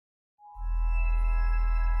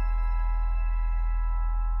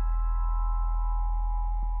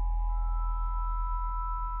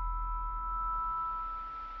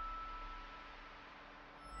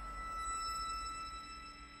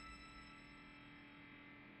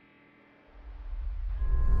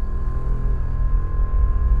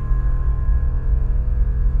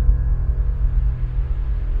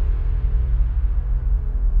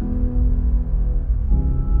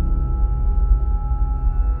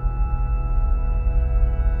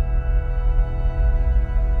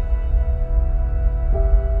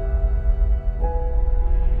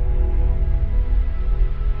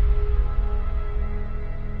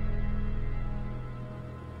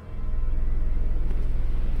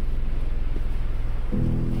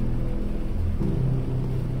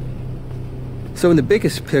So in the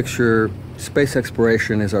biggest picture, space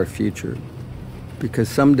exploration is our future, because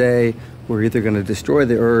someday we're either going to destroy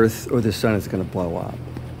the Earth or the sun is going to blow up.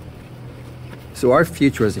 So our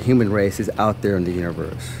future as a human race is out there in the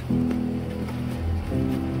universe.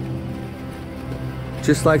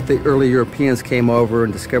 Just like the early Europeans came over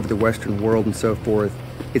and discovered the Western world and so forth,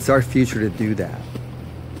 it's our future to do that.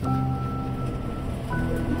 The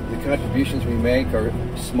contributions we make are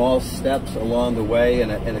small steps along the way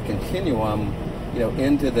and a continuum,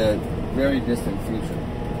 into the very distant future.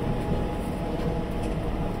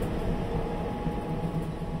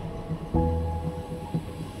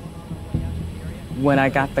 When I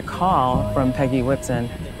got the call from Peggy Whitson,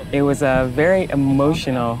 it was a very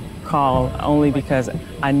emotional call, only because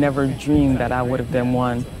I never dreamed that I would have been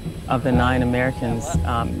one of the 9 Americans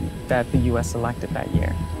that the U.S. selected that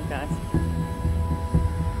year.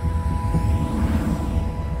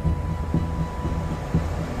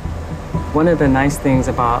 One of the nice things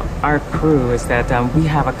about our crew is that we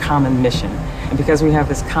have a common mission. And because we have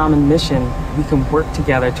this common mission, we can work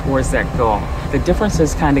together towards that goal. The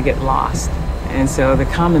differences kind of get lost, and so the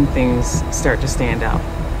common things start to stand out.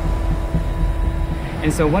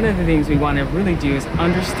 And so one of the things we want to really do is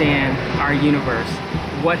understand our universe,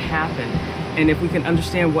 what happened. And if we can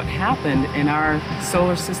understand what happened in our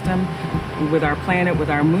solar system, with our planet, with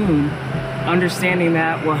our moon, understanding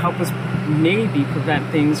that will help us maybe prevent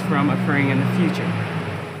things from occurring in the future.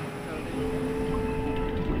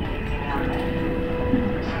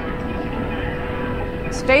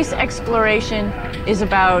 Space exploration is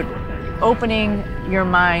about opening your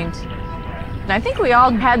mind. And I think we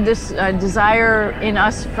all had this desire in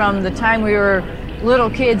us from the time we were little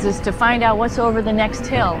kids, is to find out what's over the next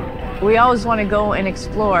hill. We always want to go and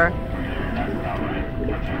explore.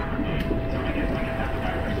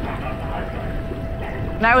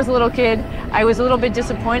 When I was a little kid, I was a little bit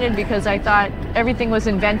disappointed because I thought everything was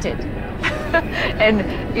invented. And,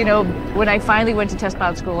 when I finally went to test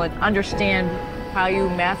pilot school and understand how you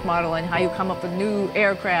math model and how you come up with new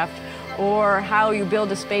aircraft, or how you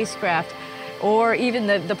build a spacecraft, or even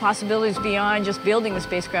the possibilities beyond just building the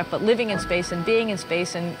spacecraft, but living in space and being in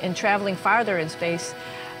space and traveling farther in space,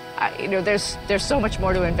 there's so much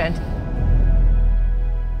more to invent.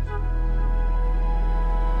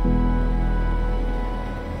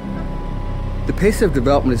 The pace of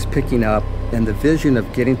development is picking up, and the vision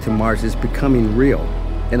of getting to Mars is becoming real.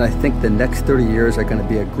 And I think the next 30 years are going to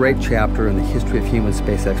be a great chapter in the history of human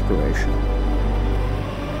space exploration.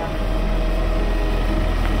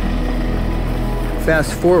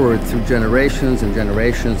 Fast forward through generations and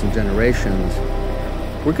generations and generations,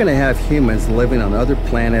 we're going to have humans living on other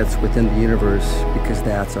planets within the universe, because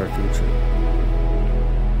that's our future.